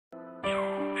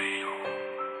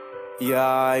Yeah,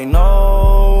 I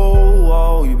know.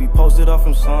 Oh, you be posted up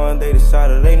from Sunday to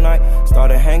Saturday night.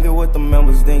 Started hanging with the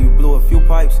members, then you blew a few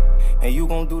pipes. And you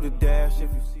gon' do the dash if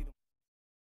you see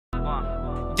them.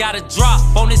 Got a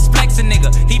drop on this flexin'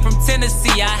 nigga. He from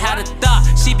Tennessee, I had a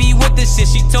thought. She be with this shit,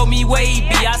 she told me where he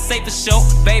be. I say for sure,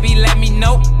 baby, let me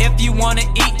know if you wanna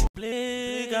eat.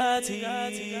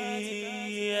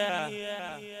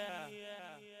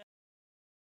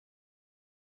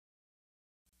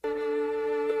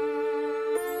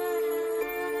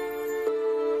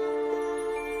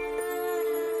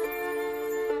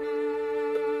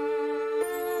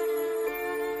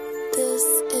 This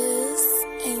is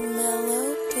a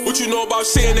melody. What you know about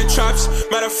sitting in traps?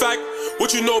 Matter of fact,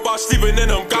 what you know about sleeping in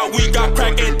them? Got weed, got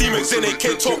crack, and demons in it.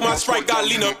 Can't talk my sprite, got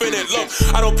lean up in it. Look,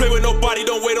 I don't play with nobody,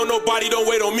 don't wait on nobody, don't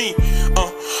wait on me.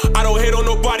 I don't hate on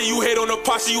nobody, you hate on the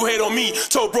posse, you hate on me.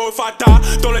 Told bro if I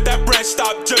die, don't let that bread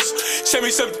stop. Just send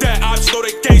me some debt. I just know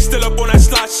the gang still up on that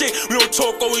slot shit. We don't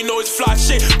talk, all we know is fly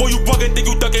shit. Boy, you buggin', think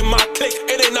you duck in my clique.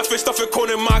 It ain't nothing, stuffing corn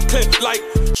in my clip. Like,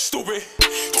 stupid.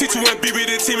 T2 BB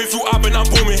the team, if you oppin', I'm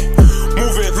booming.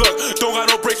 Moving, look, don't got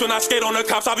no brakes when I skate on the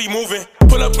cops, I be moving.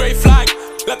 Pull up great flag,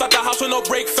 left out the house with no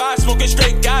break fast. Smoking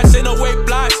straight gas, ain't no way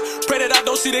blast. Pray that I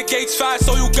don't see the gates fast,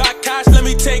 so you got cash, let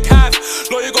me take half.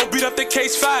 Lawyer gon' beat up the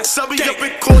case fast. Subby up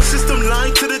in court system,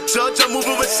 lying to the judge. I'm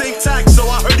moving with same tax, so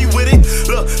I heard he with it.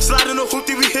 Look, sliding a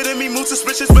hoopty, we hitting me, move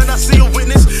suspicious when I see a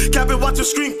witness. Cap and watch him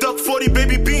scream, duck 40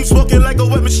 baby beams, walking like a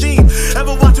wet machine.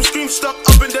 Ever watch him scream, stuck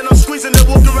up and then I'm squeezing and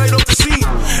walking right off the scene.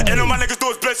 And all my niggas do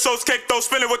is blitz, so's cake though,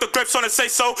 spilling with the grips on the say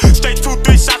so. Straight 2-3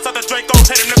 shots out the Draco,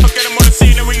 hit him, then forget him on the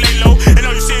scene and we lay low. And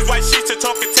all you see is white sheets and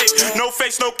talking tape. No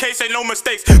face, no case, ain't no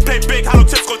mistakes. Play big, hollow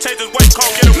tips, go change his weight, call,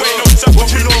 get away, no stuff.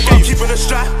 What you know about keeping a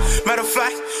strap? Matter of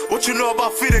fact, what you know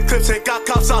about feeding clips? Ain't got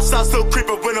cops outside, still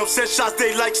creeping. When I'm set shots,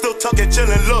 they like, still tucking,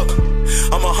 chillin'. Look,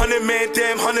 I'm 100 man,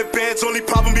 damn 100 bands. Only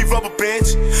problem be rubber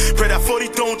bands. Pray that 40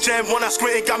 don't jam. When I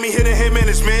squint, got me hitting him and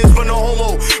his mans. But no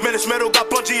homo, man, this metal got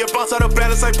bungee and bounce out of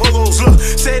balance like pogos. Look,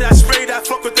 say that, spray that,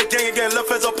 fuck with the gang again.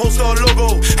 Left as a poster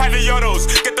logo. Heavy yodos,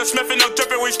 get the sniffing, no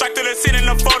dripping. We strike to the scene in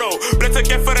the photo. Blitz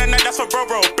again for the night, that's for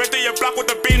bro. Break through your block with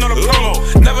the bean on the promo.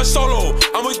 Never solo,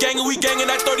 I'm with gang and we gangin'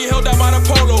 that 30 hill down by the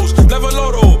polos. Never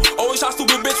lodo, always shot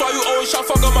stupid bitch while you always shot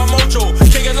fuck up my mojo.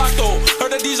 King and Lotto,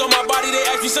 heard the D's on my body, they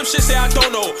ask me some shit, say I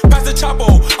don't know. Pass the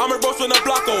Chapo, I'm a roast with a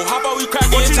blocko. How about we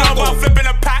crack What you know about flipping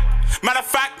a pack? Matter of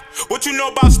fact, what you know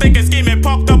about stinking, scheming?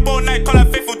 Parked up all night, call it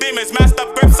faithful demons. Masked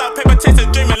up, grips out, paper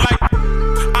chasing, dreaming like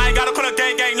I ain't gotta call a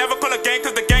gang, never call a gang,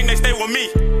 cause the gang, they stay with me.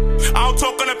 I don't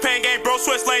talk on the pain game, bro,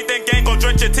 Swiss lane, then gang gon'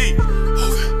 drench your teeth.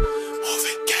 Move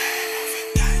it,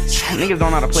 gang. Niggas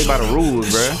don't know how to play by the rules,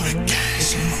 bruh.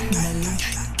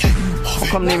 Don't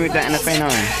come near me with that NFA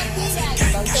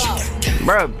 9.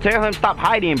 Bro, tell him stop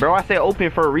hiding, bro. I said open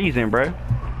for a reason, bro.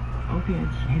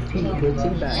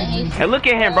 Hey, look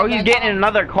at him, bro. He's getting in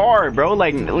another car, bro.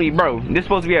 Like, bro, this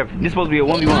supposed to be a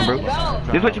 1v1, bro.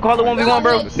 This what you call a 1v1,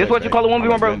 bro? This what you call a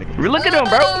 1v1, bro? Look at him,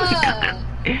 bro.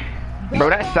 Bro,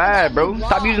 that's sad, bro.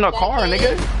 Stop using a car,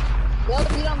 nigga.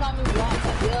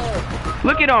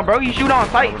 Look at him, bro. You shoot on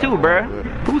sight too, bro.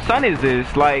 Whose son is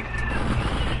this? Like,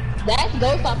 that's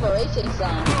Ghost Operation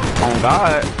son. Oh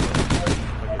God.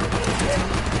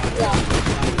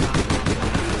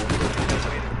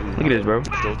 Look at this, bro.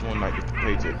 Those one like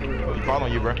paycheck. He called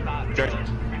on you, bro. Jerry.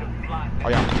 Oh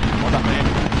yeah. What's up, man?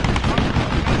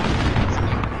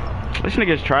 This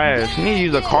nigga's trash. He need to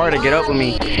use a car to get up with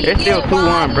me. It's still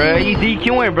 2-1, bro. He's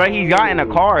DQing, bro. He got in a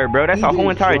car, bro. That's a whole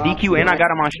entire DQ, and I got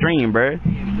him on stream, bro.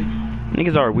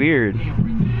 Niggas are weird.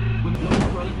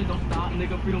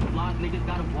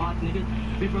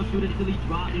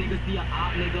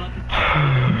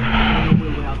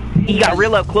 He got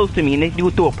real up close to me and this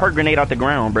dude threw a perk grenade out the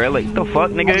ground, bro. Like, the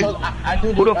fuck, nigga?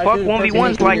 Who the fuck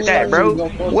 1v1s like that, bro?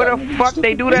 What the fuck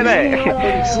they do that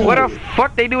at? What the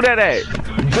fuck they do that at?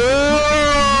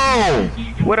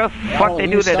 What the fuck they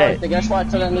do that at? That's why I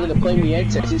tell that nigga to play me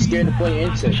into. He's scared to play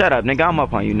into. Shut up, nigga. I'm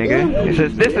up on you, nigga. This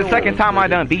is the second time I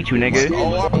done beat you, nigga.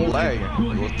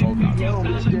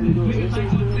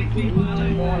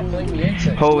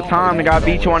 Whole time, nigga, I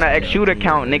beat you on that X-shoot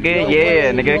account, nigga.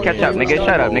 Yeah, nigga, catch up, nigga.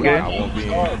 Shut up, nigga.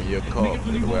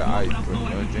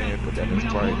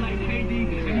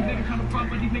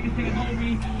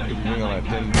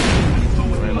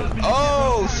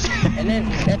 Oh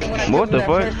shit! What the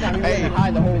fuck? Hey,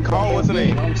 Carl, what's the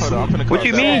name? Hold on, I'm finna what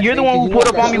you mean? You're the one who pulled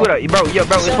up on me with a bro. Yo,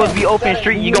 bro, it's supposed to be open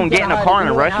street. You gonna get in a car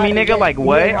and rush me, nigga? Like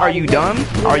what? Are you dumb?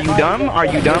 Are you dumb? Are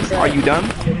you dumb? Are you dumb?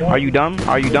 Are you dumb?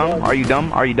 Are you dumb? Are you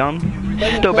dumb? Are you dumb?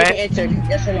 Still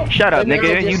bad. Shut up,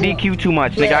 nigga. You DQ too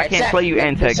much, nigga. I can't play you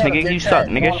antex, nigga. You suck,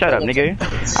 nigga. Shut up, nigga.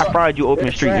 I fried you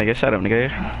open street, nigga. Shut up, nigga.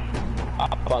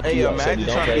 Hey, imagine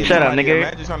trying to be Shut up, nigga.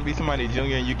 Imagine trying to be somebody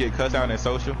junior and you get cussed out in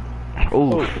social.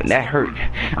 Ooh, that hurt.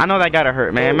 I know that gotta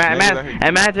hurt, man.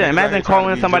 Imagine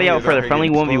calling somebody out for the friendly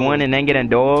 1v1 and then getting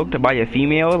dogged by a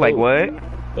female. Like what?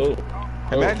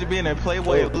 Imagine being a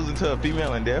playboy and losing to a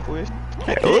female in Death Wish.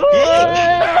 I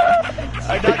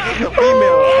got just a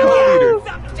female, a co-leader.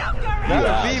 Not a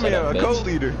female, a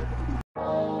co-leader.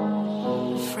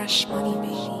 Fresh money,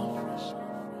 baby.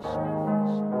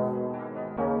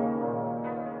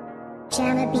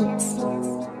 Jana Beats.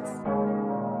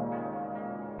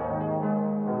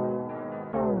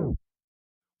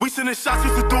 We sending shots,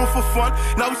 used to do it for fun.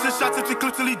 Now we send shots at the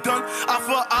clip till he done. Eye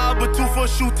for eye, but two for a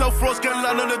shoot. Tell Frost get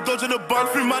line on the doge in the bun.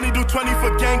 Free money, do 20 for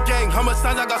gang gang. How much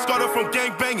times I got scarred from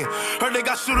gang banging? Heard they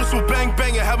got shooters who bang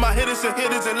banging. Have my hitters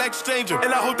and exchange 'em.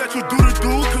 And I hope that you do the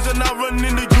do, cause they're not running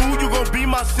into you. You gon' be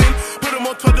my sin. Put them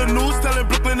on Twitter news, telling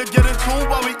Brooklyn to get in tune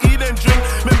while we eat and drink.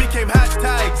 Men became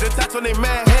hashtags and tats on their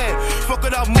mad hand. Fuck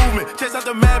with our movement, chase out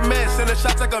the madman. Sending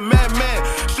shots like a madman.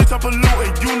 Streets are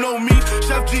polluting, you know me.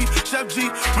 Chef G.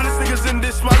 Realest niggas in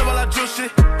this, smiling while I drill shit.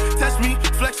 Test me,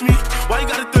 flex me. Why you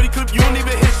got a 30 clip, you don't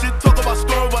even hit shit. Talk about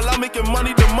scoring while I'm making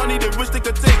money, the money they wish they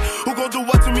could take. Who gon' do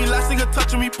what to me? Last nigga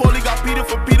touching me, poorly got Peter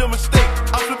for Peter mistake.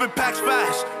 I'm flipping packs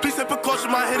fast. Please take precaution,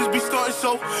 my hitters be starting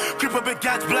so. Creep up and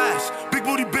gats blast. Big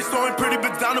booty bitch throwing pretty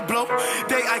bitch down the blow.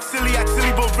 They act silly,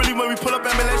 but really when we pull up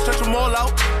ambulance, stretch them all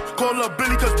out. Call up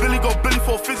Billy, cause Billy go Billy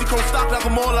for a physical stock, knock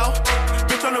them all out.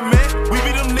 Bitch on the man, we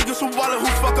be them niggas who wallet, who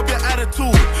fuck up your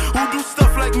attitude. Who do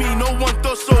stuff like me, no one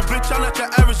thought so, bitch, I'm not your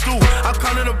average dude. I'm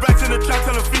counting the racks in the trap,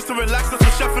 telling feast to relax, that's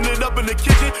what chefing it up in the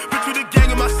kitchen. Bitch, we the gang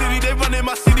in my city, they run in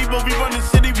my city, but we run the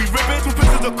city, we rippin'. Two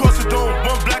pistols across the dome,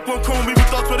 one black, one chrome, we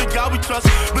thoughts for the God we trust.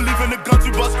 Believe in the guns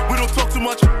we bust, we don't talk too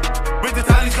much. Raise the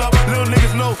tallies up, little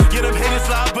niggas know, yeah, them haters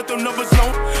lie, but them numbers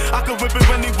don't. I can whip it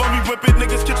when they run, we whip it,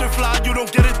 niggas kitchen fly, you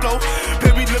don't get it though.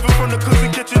 Baby living from the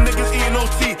cooking kitchen, niggas eating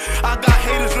OT. I got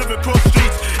haters living cross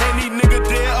streets, any nigga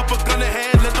dare up a gun in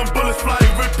hand, let them bullets fly,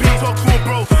 repeat. Talk to him,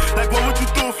 bro, like what would you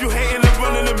do if you hating and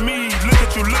running to me? Look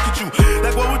at you,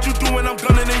 like what would you do when I'm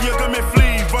gunning and you're gonna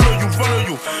flee? Run on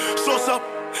you, sauce up.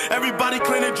 Everybody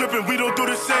clean and dripping, we don't do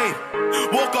the same.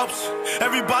 Walk ups,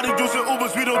 everybody using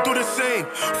Ubers, we don't do the same.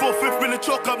 4/5 minute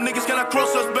chalk up, niggas cannot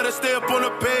cross us, better stay up on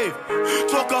the pave.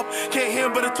 Talk up, can't hear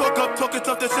him, better talk up, talking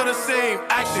tough, they say the same.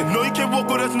 Action, no you can't walk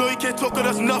with us, no you can't talk with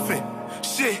us, nothing.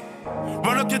 Shit,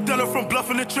 run up, get done from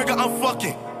bluffing the trigger, I'm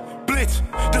fucking. Blitz,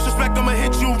 disrespect, I'ma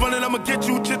hit you, running, I'ma get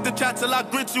you, chip the chat till I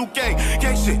grit you, gang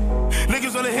shit.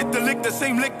 Niggas wanna hit the lick, the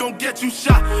same lick don't get you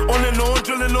shot. On and on,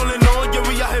 drilling on and on, yeah,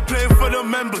 we out here playing for the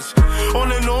members.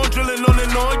 On and on, drilling on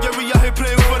and on, yeah, we out here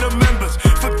playing for the members.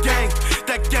 For gang,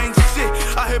 that gang shit,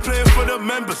 out here playing for the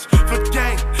members. For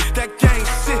gang, that gang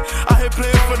shit, out here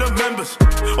playing for the members.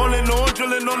 On and on,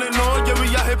 drilling on and on, yeah,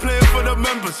 we out here playing for the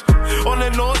members. On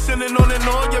and on, sending on and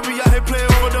on, yeah, we out here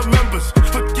playing for the members.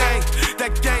 For gang,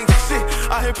 that gang shit,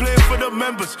 out here playing for the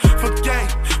members. For gang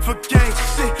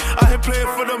shit, out here playing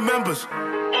for the members.